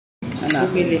Ano?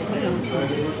 Bumili.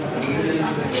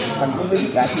 Pag bumili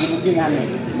ka, hindi din namin.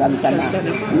 Ganta na.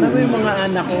 Alam mo yung mga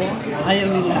anak ko, ayaw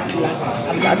nila.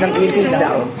 Ang latang ipis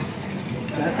daw.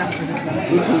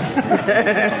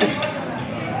 Ipis.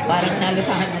 Parang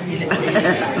nalusahan na nila.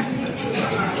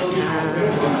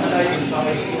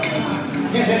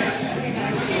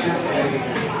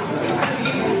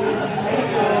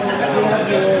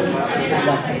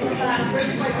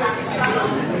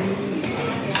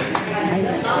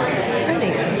 Ano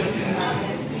yun?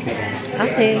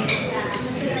 Okay.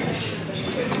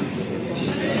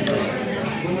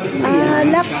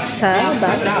 Laksa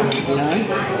ba?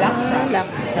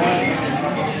 Laksa.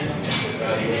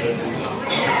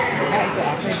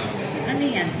 Ano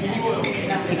yan?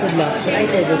 Ikot lang. Ay,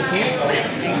 todo po.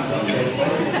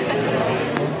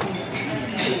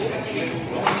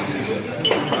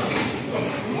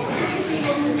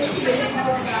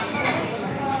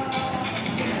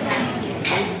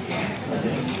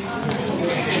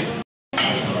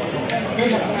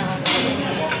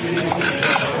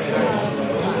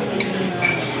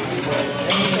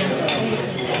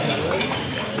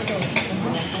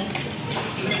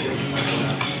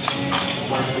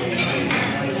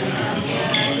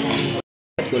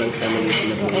 Kulang sa mga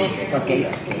sinabi. Okay.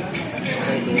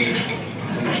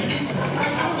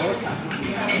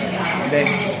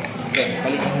 Okay,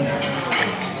 balik mo na.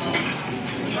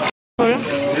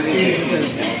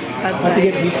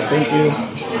 Sige, please. Thank you.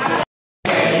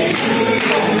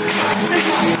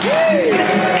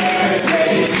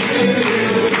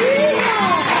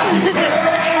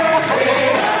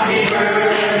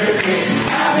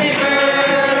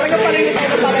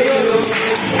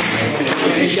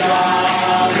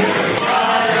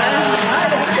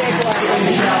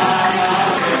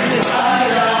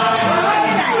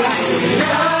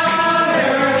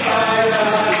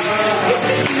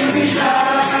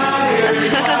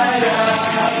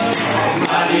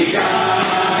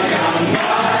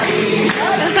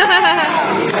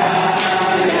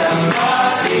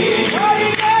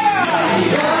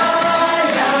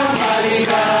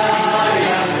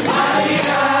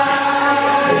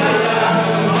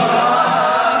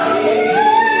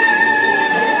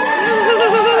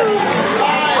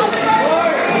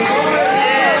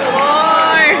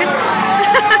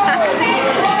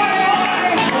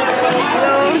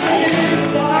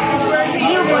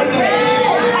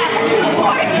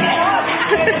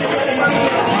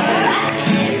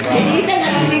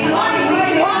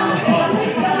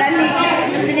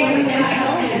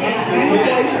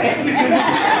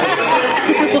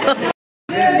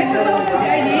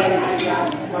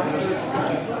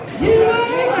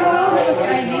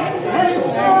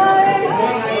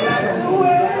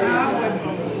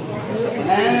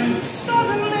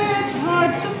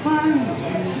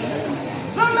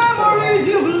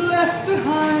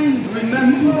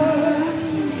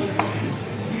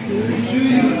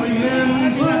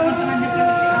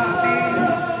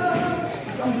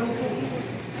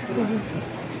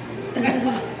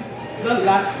 The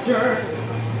laughter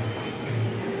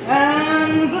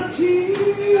and the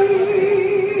tears,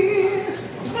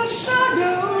 the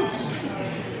shadows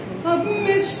of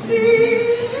misty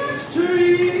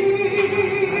mysteries,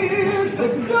 the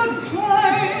good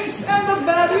times and the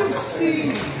bad you've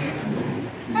seen,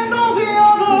 and all the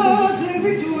others in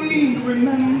between.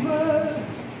 Remember,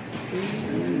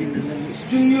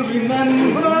 do you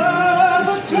remember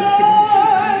the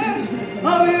times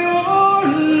of your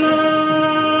life?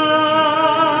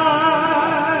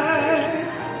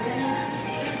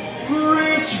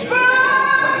 Reach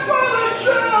back for the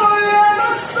joy and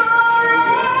the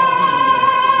sorrow,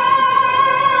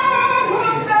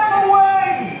 put them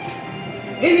away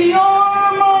in your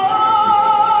mind.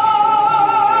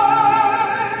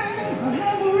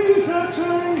 Memories of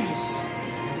times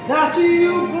that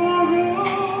you borrow.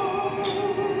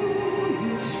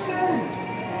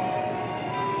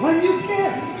 When you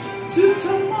get to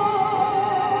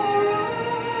tomorrow,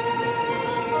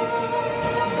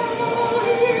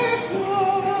 here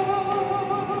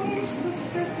comes the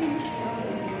setting sun.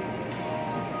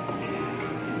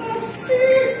 The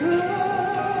seasons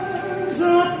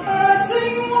are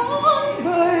passing one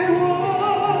by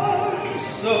one.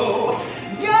 So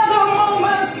gather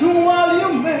moments while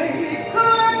you may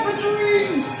collect the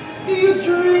dreams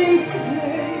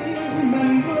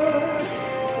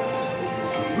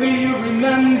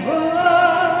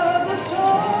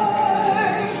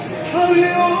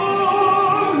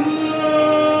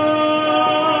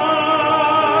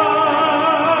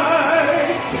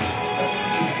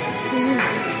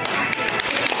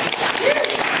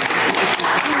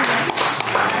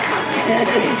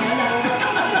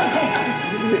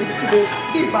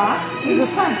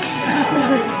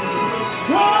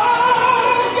So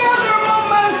gather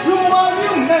moments from what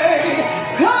you may.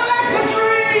 Collect the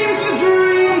dreams you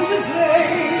dream today.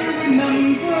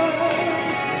 Remember,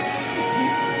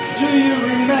 do you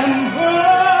remember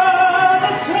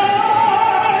the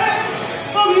times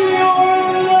of your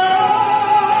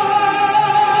life?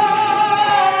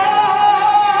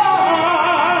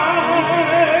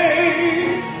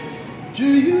 Do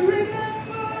you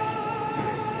remember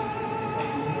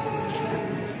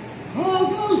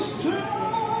all those times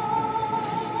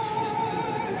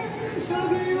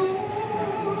of your life?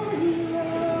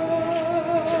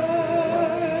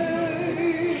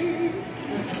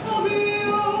 Of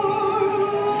your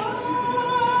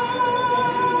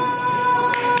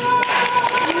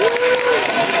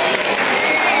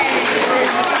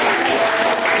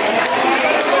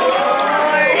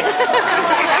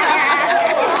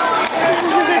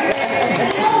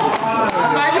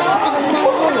Paano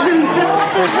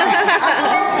ako